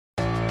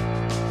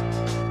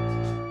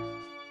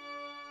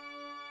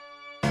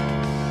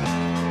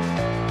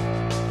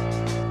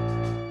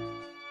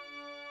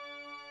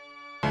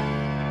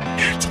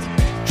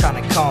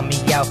call me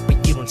out,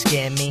 but you don't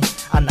scare me.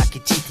 I'll knock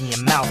your teeth in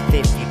your mouth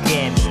if you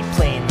dare me.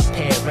 Playing the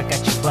pair, I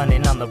got you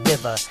running on the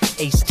river.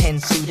 Ace 10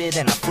 suited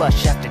and I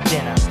flush after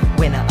dinner.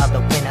 Winner of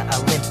the Winter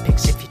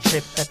Olympics. If you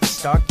trip at the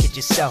start, get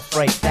yourself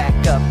right back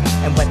up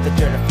and wipe the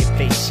dirt off your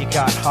face. You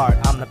got heart,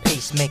 I'm the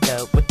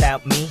pacemaker.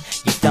 Without me,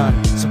 you're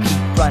done, so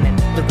keep running.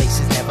 The race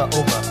is never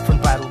over, from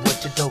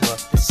Bridlewood to Dover.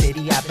 The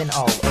city I've been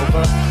all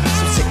over.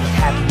 So sick of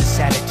having this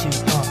attitude,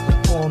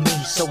 like poor me,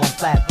 so I'm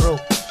flat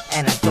broke.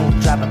 And I don't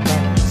drive a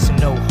Bentley, so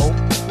no hope.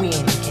 We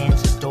ain't in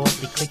Kansas,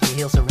 Dorothy, click your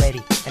heels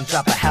already. And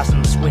drop a house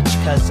on the switch,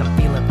 cause I'm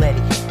feeling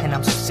ready. And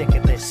I'm so sick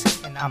of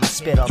this, and I'ma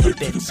spit all the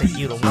bits that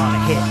you don't wanna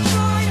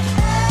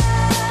hit.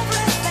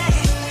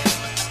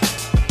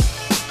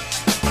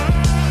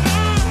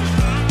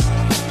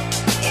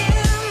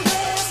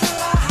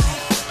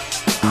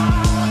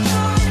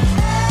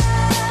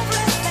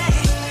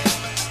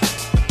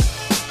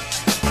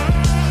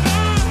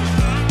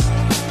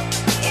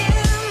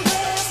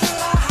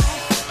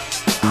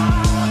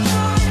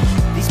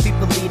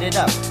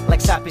 Up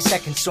like sloppy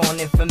seconds, storing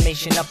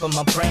information up on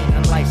my brain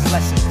on life's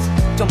lessons.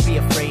 Don't be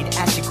afraid,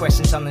 ask your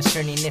questions on this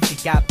journey. And if you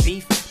got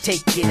beef,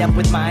 take it up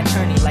with my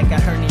attorney. Like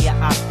a hernia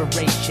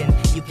operation,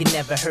 you can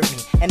never hurt me.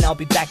 And I'll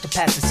be back to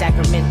pass the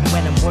sacrament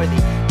when I'm worthy.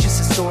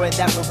 Just a story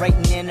that we're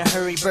writing in a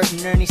hurry. Bert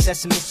and Ernie,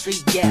 Sesame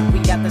Street, yeah, we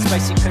got the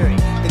spicy curry.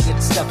 The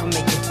good stuff will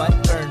make your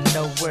butt burn,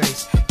 no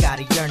worries. Got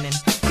a yearning,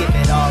 give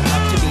it all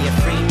up to be a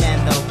free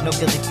man though. No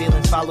guilty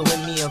feelings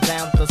following me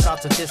around. Those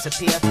thoughts will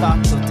disappear,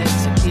 thoughts will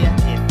disappear.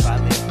 If I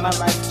live my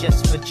life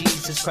just for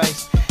Jesus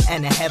Christ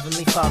and a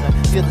heavenly Father,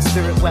 feel the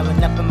spirit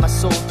welling up in my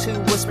soul too,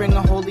 whispering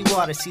a holy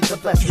water, see the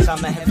blessings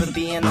I'ma heaven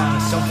being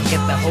honest. Don't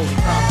forget the holy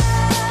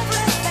promise.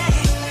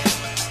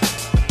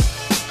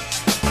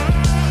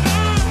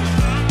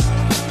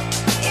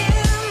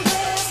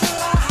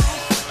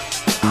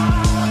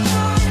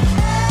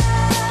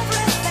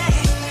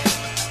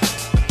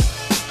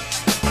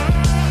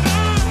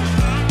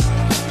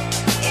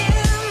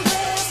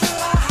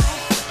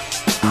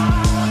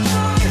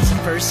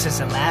 Is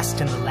the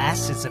last and the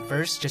last is the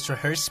verse. Just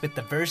rehearse with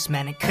the verse,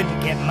 man, it couldn't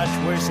get much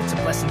worse. It's a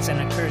blessing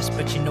and a curse,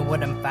 but you know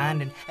what I'm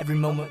finding. Every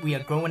moment we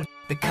are growing,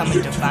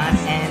 becoming divine.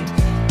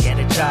 And get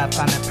a job,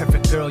 find that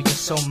perfect girl, your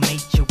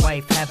soulmate, your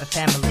wife. Have a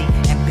family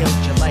and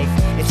build your life.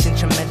 It's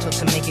instrumental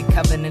to make a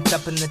covenant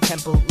up in the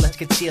temple. Let's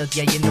get sealed,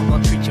 yeah, you know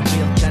I'll treat you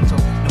real gentle.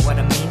 Know what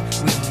I mean?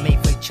 We were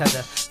made for each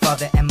other,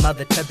 father and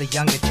mother to the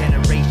younger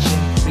generation.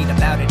 Read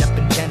about it up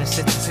in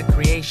Genesis, it's a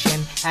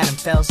creation. Adam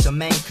fell so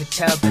man could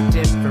tell the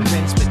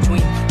difference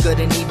between good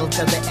and evil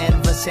till the end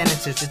of our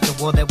sentences. It's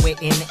a war that we're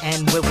in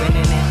and we're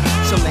winning it.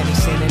 So many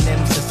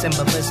synonyms, a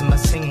symbolism of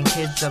singing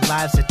kids, our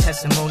lives a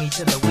testimony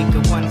to the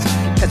weaker ones.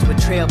 Cause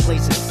we're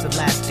trailblazers, the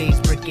last days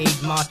brigade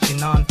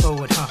marching on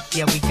forward,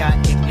 yeah, we got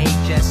it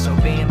made, just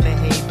obey and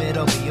behave,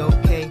 it'll be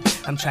okay.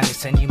 I'm trying to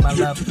send you my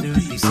love through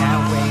these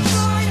sound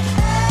waves.